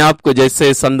अपने आप को,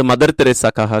 जैसे संत मदर तेरेसा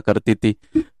कहा करती थी,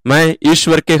 मैं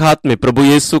ईश्वर के हाथ में, प्रभु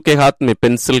यीशु के हाथ में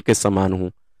पेंसिल के समान हूं।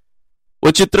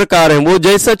 वो चित्रकार है, वो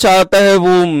जैसा चाहता है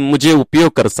वो मुझे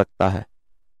उपयोग कर सकता है।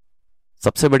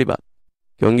 सबसे बड़ी बात,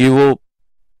 क्योंकि वो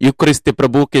यूक्रिस्ती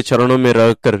प्रभु के चरणों में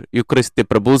रहकर यूक्रिस्ती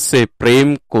प्रभु से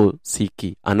प्रेम को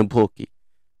सीखी, अनुभव की।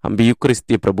 हम भी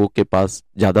यूक्रिस्ती प्रभु के पास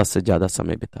ज्यादा से ज्यादा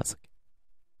समय बिता सके।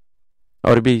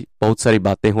 और भी बहुत सारी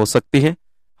बातें हो सकती हैं।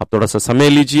 आप थोड़ा सा समय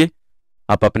लीजिए,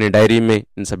 आप अपने डायरी में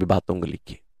इन सभी बातों को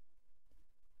लिखिए।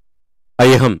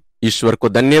 आइए हम ईश्वर को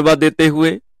धन्यवाद देते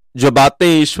हुए, जो बातें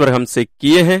ईश्वर हमसे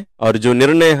किए हैं और जो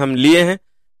निर्णय हम लिए हैं,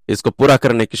 इसको पूरा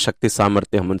करने की शक्ति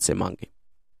सामर्थ्य हम उनसे मांगे।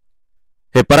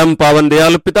 हे परम पावन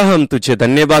दयालु पिता, हम तुझे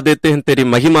धन्यवाद देते हैं, तेरी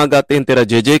महिमा गाते हैं, तेरा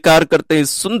जय जयकार करते हैं इस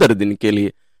सुंदर दिन के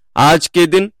लिए। आज के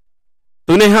दिन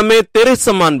तूने हमें तेरे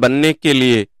समान बनने के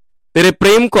लिए, तेरे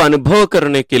प्रेम को अनुभव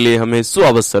करने के लिए हमें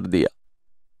सुअवसर दिया।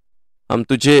 हम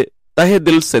तुझे तहे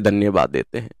दिल से धन्यवाद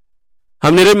देते हैं।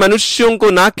 हम निरे मनुष्यों को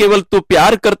ना केवल तू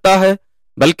प्यार करता है,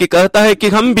 बल्कि कहता है कि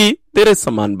हम भी तेरे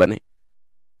समान बने।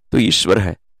 तू ईश्वर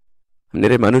है, हम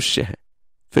निरे मनुष्य हैं,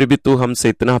 फिर भी तू हमसे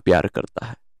इतना प्यार करता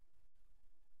है।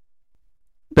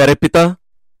 प्यारे पिता,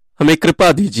 हमें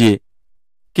कृपा दीजिए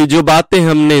कि जो बातें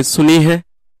हमने सुनी है,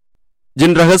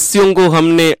 जिन रहस्यों को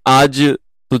हमने आज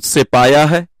तुझसे पाया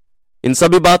है, इन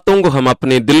सभी बातों को हम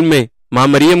अपने दिल में मां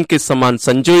मरियम के समान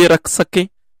संजोए रख सकें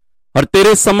और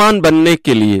तेरे समान बनने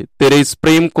के लिए तेरे इस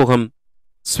प्रेम को हम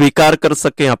स्वीकार कर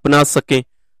सकें, अपना सकें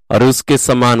और उसके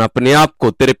समान अपने आप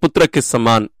को तेरे पुत्र के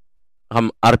समान हम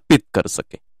अर्पित कर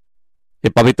सकें। हे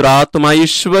पवित्र आत्मा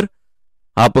ईश्वर,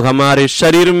 आप हमारे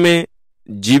शरीर में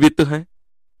जीवित हैं,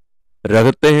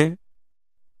 रहते हैं।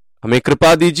 हमें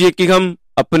कृपा दीजिए कि हम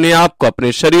अपने आप को,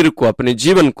 अपने शरीर को, अपने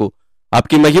जीवन को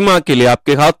आपकी महिमा के लिए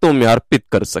आपके हाथों में अर्पित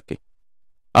कर सके।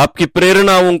 आपकी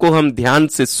प्रेरणाओं को हम ध्यान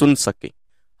से सुन सके,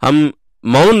 हम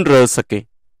मौन रह सके,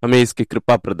 हमें इसकी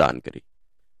कृपा प्रदान करी।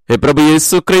 हे प्रभु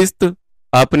यीशु क्रिस्त,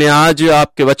 आपने आज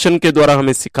आपके वचन के द्वारा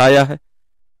हमें सिखाया है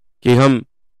कि हम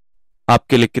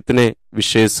आपके लिए कितने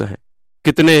विशेष हैं,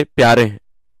 कितने प्यारे हैं।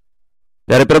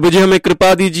 प्यारे प्रभु जी, हमें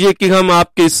कृपा दीजिए कि हम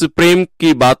आपके इस प्रेम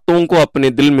की बातों को अपने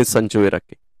दिल में संजोए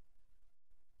रखें,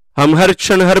 हम हर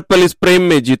क्षण हर पल इस प्रेम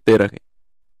में जीते रहें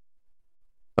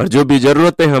और जो भी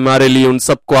जरूरत है हमारे लिए उन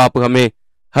सबको आप हमें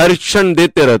हर क्षण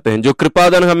देते रहते हैं। जो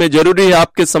कृपादान हमें जरूरी है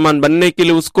आपके समान बनने के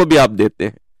लिए, उसको भी आप देते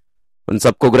हैं। उन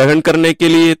सबको ग्रहण करने के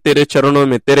लिए तेरे चरणों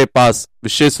में, तेरे पास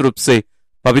विशेष रूप से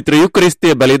पवित्र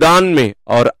यूकरिस्तीय बलिदान में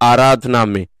और आराधना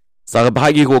में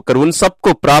सहभागी होकर उन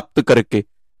सबको प्राप्त करके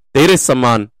तेरे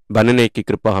समान बनने की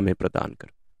कृपा हमें प्रदान कर।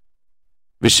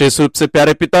 विशेष रूप से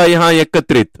प्यारे पिता, यहां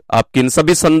एकत्रित आपकी इन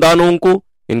सभी संतानों को,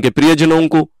 इनके प्रियजनों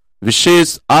को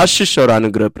विशेष आशीष और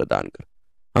अनुग्रह प्रदान कर।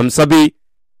 हम सभी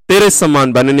तेरे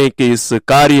समान बनने के इस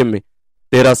कार्य में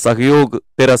तेरा सहयोग,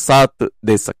 तेरा साथ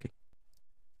दे सके।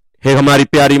 हे हमारी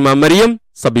प्यारी मां मरियम,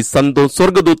 सभी संतों,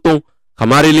 स्वर्गदूतों,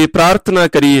 हमारे लिए प्रार्थना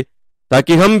करिए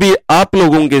ताकि हम भी आप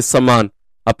लोगों के समान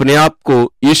अपने आप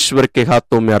को ईश्वर के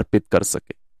हाथों में अर्पित कर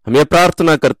सके। हम यह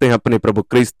प्रार्थना करते हैं अपने प्रभु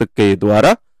क्रिस्त के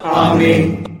द्वारा,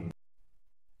 आमीन।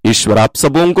 ईश्वर आप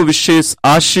सबों को विशेष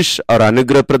आशीष और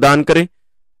अनुग्रह प्रदान करे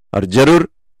और जरूर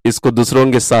इसको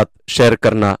दूसरों के साथ शेयर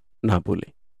करना ना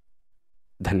भूलें।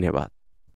 धन्यवाद।